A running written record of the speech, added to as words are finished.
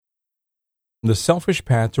The Selfish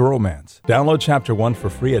Path to Romance. Download Chapter 1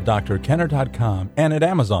 for free at drkenner.com and at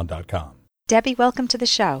amazon.com. Debbie, welcome to the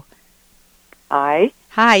show. Hi.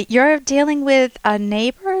 Hi. You're dealing with a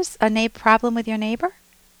problem with your neighbor?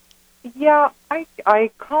 Yeah,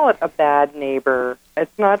 I call it a bad neighbor.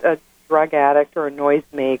 It's not a drug addict or a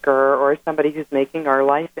noisemaker or somebody who's making our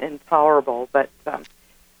life intolerable, but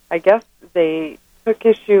I guess they took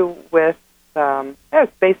issue with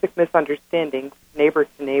basic misunderstandings, neighbor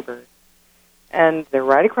to neighbor. And they're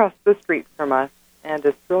right across the street from us, and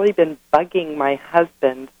it's really been bugging my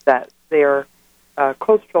husband that they're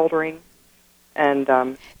cold shouldering.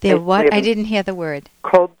 And they're what? I didn't hear the word.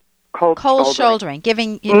 Cold shouldering.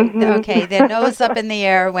 Giving okay, their nose up in the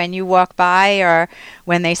air when you walk by or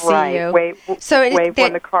when they see you. Wave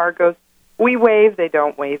when the car goes. We wave, they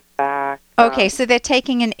don't wave back. Okay, so they're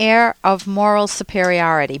taking an air of moral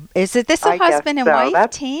superiority. Is this a husband and wife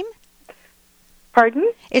team?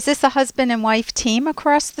 Pardon? Is this a husband and wife team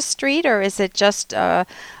across the street, or is it just a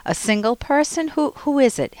single person? Who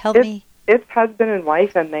is it? Help me. It's husband and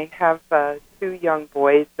wife, and they have 2 young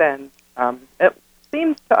boys, and it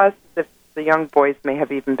seems to us as if the young boys may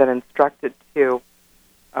have even been instructed to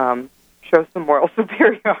show some moral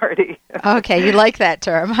superiority. Okay, you like that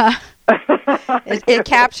term, huh? It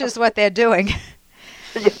captures what they're doing.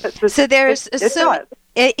 Yes, so there's it does.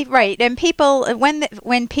 Right, and people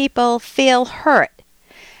when people feel hurt,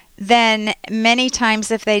 then many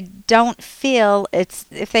times if they don't feel if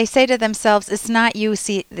they say to themselves, "It's not use.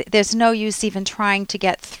 There's no use even trying to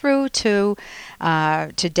get through to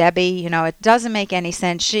Debbie. You know, it doesn't make any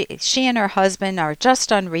sense. She and her husband are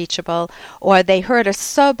just unreachable, or they hurt us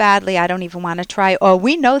so badly I don't even want to try. Or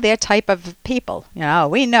we know their type of people. You know,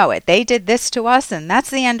 we know it. They did this to us, and that's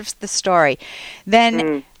the end of the story.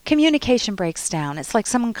 Then." Communication breaks down. It's like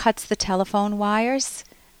someone cuts the telephone wires.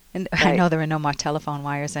 And right. I know there are no more telephone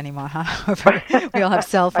wires anymore, huh? We all have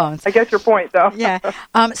cell phones. I get your point, though. Yeah.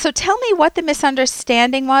 So tell me what the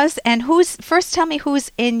misunderstanding was, and first tell me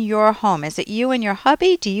who's in your home. Is it you and your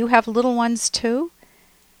hubby? Do you have little ones, too?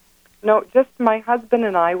 No, just my husband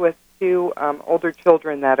and I with 2 older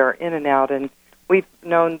children that are in and out, and we've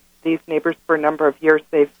known these neighbors for a number of years.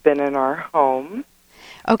 They've been in our home.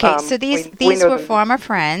 Okay, so these were former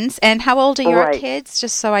friends. And how old are your kids,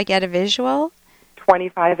 just so I get a visual?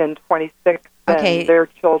 25 and 26. Okay. And their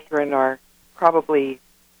children are probably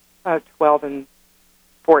 12 and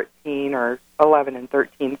 14 or 11 and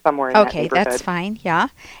 13, somewhere in that neighborhood. Okay, that's fine, yeah.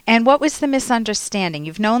 And what was the misunderstanding?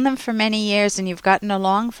 You've known them for many years and you've gotten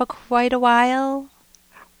along for quite a while?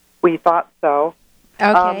 We thought so.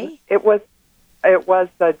 Okay. It was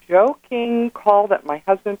a joking call that my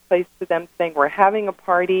husband placed to them saying, "We're having a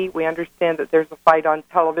party. We understand that there's a fight on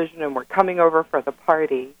television and we're coming over for the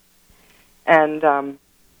party." And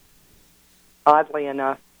oddly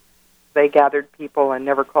enough, they gathered people and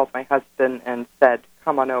never called my husband and said,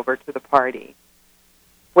 "Come on over to the party."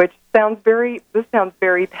 Which sounds very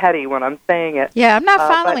petty when I'm saying it. Yeah, I'm not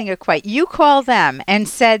following it quite. You call them and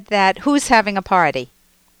said that, who's having a party?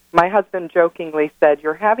 My husband jokingly said,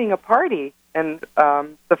 "You're having a party, and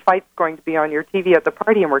the fight's going to be on your TV at the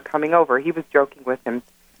party, and we're coming over." He was joking with him.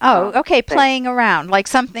 Oh, okay, playing around, like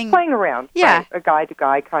something... Playing around, yeah. Right, a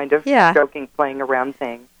guy-to-guy kind of joking, playing around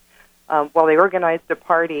thing. Well, they organized a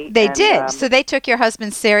party. They did, so they took your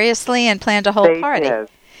husband seriously and planned a whole party. Did.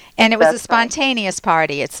 And it was a spontaneous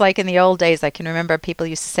party. It's like in the old days, I can remember people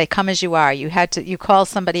used to say, "Come as you are." You call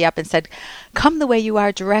somebody up and said, "Come the way you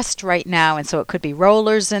are dressed right now." And so it could be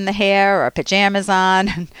rollers in the hair or pajamas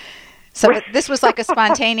on. So this was like a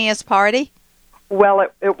spontaneous party? Well,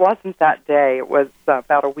 it wasn't that day. It was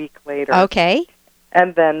about a week later. Okay.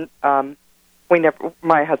 And then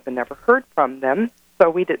my husband never heard from them, so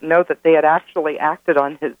we didn't know that they had actually acted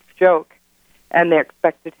on his joke, and they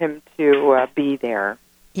expected him to be there.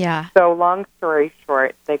 Yeah. So long story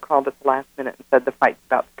short, they called at the last minute and said, "The fight's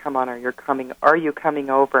about to come on. Are you coming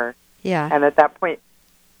over?" Yeah. And at that point,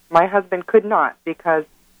 my husband could not, because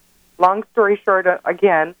long story short,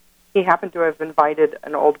 again, he happened to have invited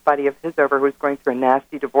an old buddy of his over who was going through a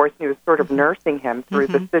nasty divorce, and he was sort of nursing him through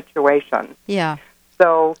the situation. Yeah.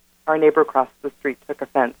 So our neighbor across the street took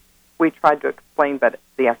offense. We tried to explain, but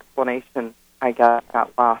the explanation, I guess,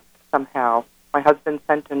 got lost somehow. My husband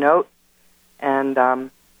sent a note, and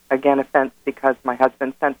again, offense because my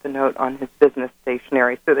husband sent the note on his business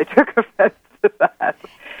stationery, so they took offense to that.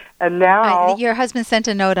 And now... your husband sent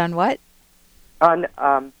a note on what? On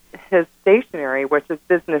his stationery, which is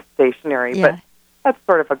business stationery, but that's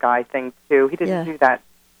sort of a guy thing, too. He didn't do that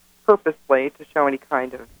purposely to show any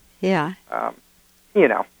kind of,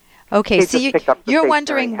 Okay, so you're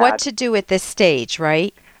wondering what to do at this stage,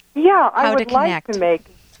 right? Yeah, I would like to make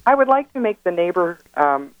I would like to make the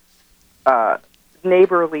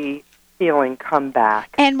neighborly feeling come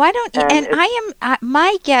back. And why don't you, and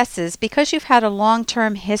my guess is because you've had a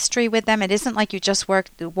long-term history with them, it isn't like you just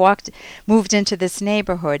moved into this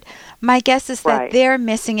neighborhood. My guess is that they're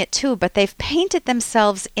missing it too, but they've painted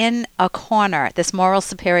themselves in a corner, this moral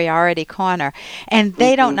superiority corner, and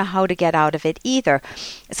they don't know how to get out of it either.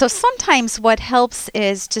 So sometimes what helps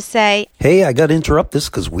is to say, hey, I got to interrupt this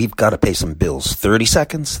because we've got to pay some bills. 30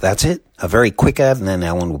 seconds, that's it. A very quick ad, and then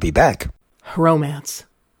Ellen will be back. Romance.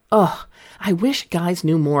 Ugh. I wish guys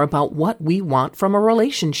knew more about what we want from a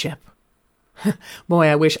relationship. Boy,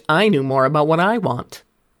 I wish I knew more about what I want.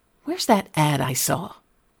 Where's that ad I saw?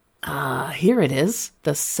 Here it is.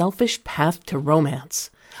 The Selfish Path to Romance.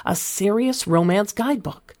 A serious romance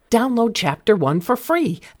guidebook. Download Chapter 1 for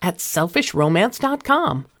free at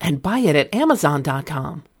selfishromance.com and buy it at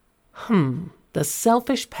amazon.com. The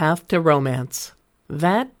Selfish Path to Romance.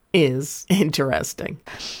 That is interesting.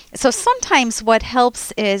 So sometimes what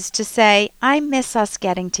helps is to say, I miss us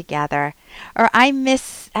getting together, or I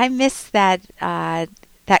miss that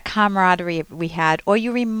that camaraderie we had, or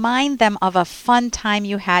you remind them of a fun time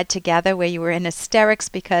you had together where you were in hysterics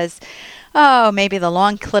because, maybe the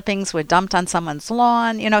lawn clippings were dumped on someone's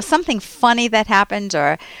lawn, something funny that happened,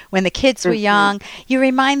 or when the kids were young. You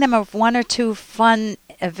remind them of one or two fun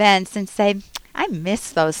events and say, I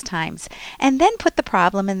miss those times. And then put the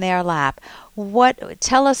problem in their lap.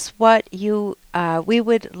 Tell us what we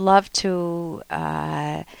would love to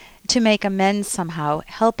make amends somehow.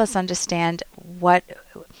 Help us understand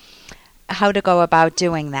how to go about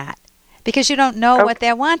doing that. Because you don't know what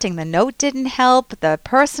they're wanting. The note didn't help. The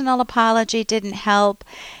personal apology didn't help.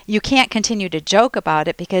 You can't continue to joke about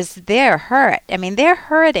it because they're hurt. I mean, they're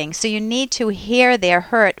hurting. So you need to hear their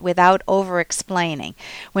hurt without over-explaining.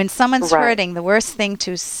 When someone's hurting, the worst thing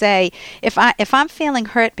to say, if I'm feeling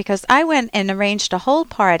hurt because I went and arranged a whole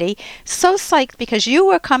party, so psyched because you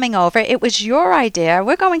were coming over, it was your idea,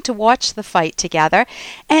 we're going to watch the fight together,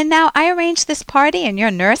 and now I arranged this party and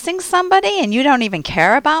you're nursing somebody and you don't even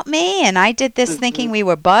care about me, and I did this thinking we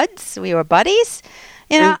were buddies.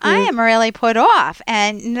 I am really put off,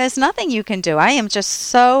 and there's nothing you can do. I am just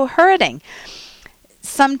so hurting.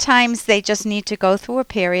 Sometimes they just need to go through a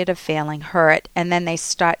period of feeling hurt, and then they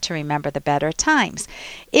start to remember the better times.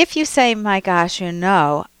 If you say, my gosh,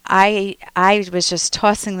 I was just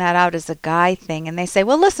tossing that out as a guy thing, and they say,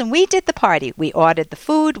 well, listen, we did the party. We ordered the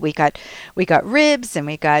food. We got ribs, and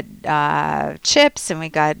we got chips, and we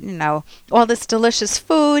got all this delicious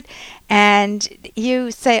food. And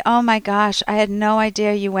you say, oh my gosh, I had no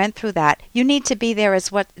idea you went through that. You need to be there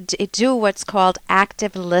do what's called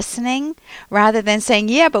active listening, rather than saying,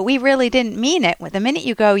 yeah, but we really didn't mean it. The minute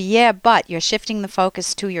you go, yeah, but, you're shifting the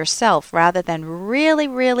focus to yourself rather than really,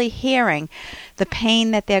 really hearing the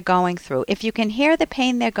pain that they're going through. If you can hear the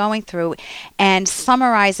pain they're going through and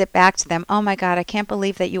summarize it back to them, oh my God, I can't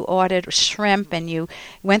believe that you ordered shrimp and you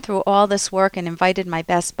went through all this work and invited my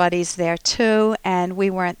best buddies there too, and we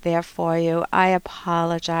weren't there for you. I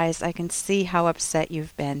apologize. I can see how upset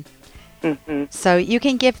you've been. So you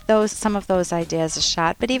can give some of those ideas a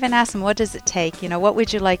shot, but even ask them, what does it take? What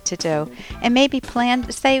would you like to do? And maybe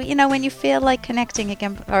say, when you feel like connecting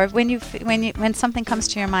again, or when something comes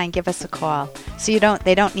to your mind, give us a call. So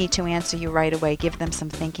they don't need to answer you right away. Give them some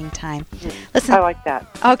thinking time. Listen, I like that.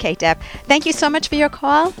 Okay, Deb. Thank you so much for your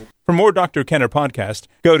call. For more Dr. Kenner podcast,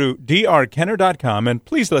 go to drkenner.com and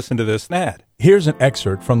please listen to this ad. Here's an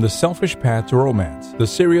excerpt from The Selfish Path to Romance, the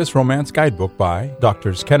Serious Romance Guidebook by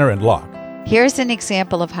Drs. Kenner and Locke. Here's an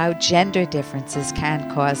example of how gender differences can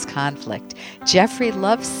cause conflict. Jeffrey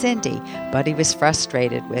loves Cindy, but he was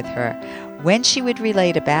frustrated with her. When she would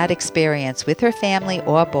relate a bad experience with her family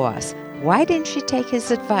or boss, why didn't she take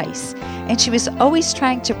his advice? And she was always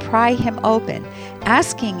trying to pry him open,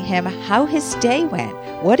 asking him how his day went,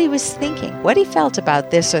 what he was thinking, what he felt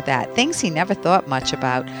about this or that, things he never thought much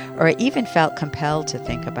about or even felt compelled to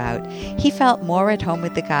think about. He felt more at home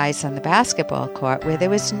with the guys on the basketball court where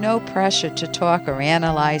there was no pressure to talk or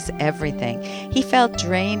analyze everything. He felt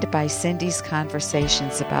drained by Cindy's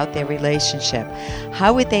conversations about their relationship.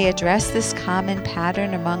 How would they address this common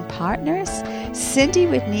pattern among partners? Cindy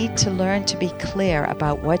would need to learn to be clear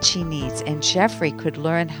about what she needs, and Jeffrey could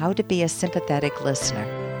learn how to be a sympathetic listener.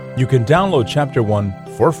 You can download Chapter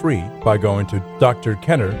 1 for free by going to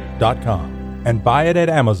drkenner.com and buy it at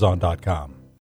amazon.com.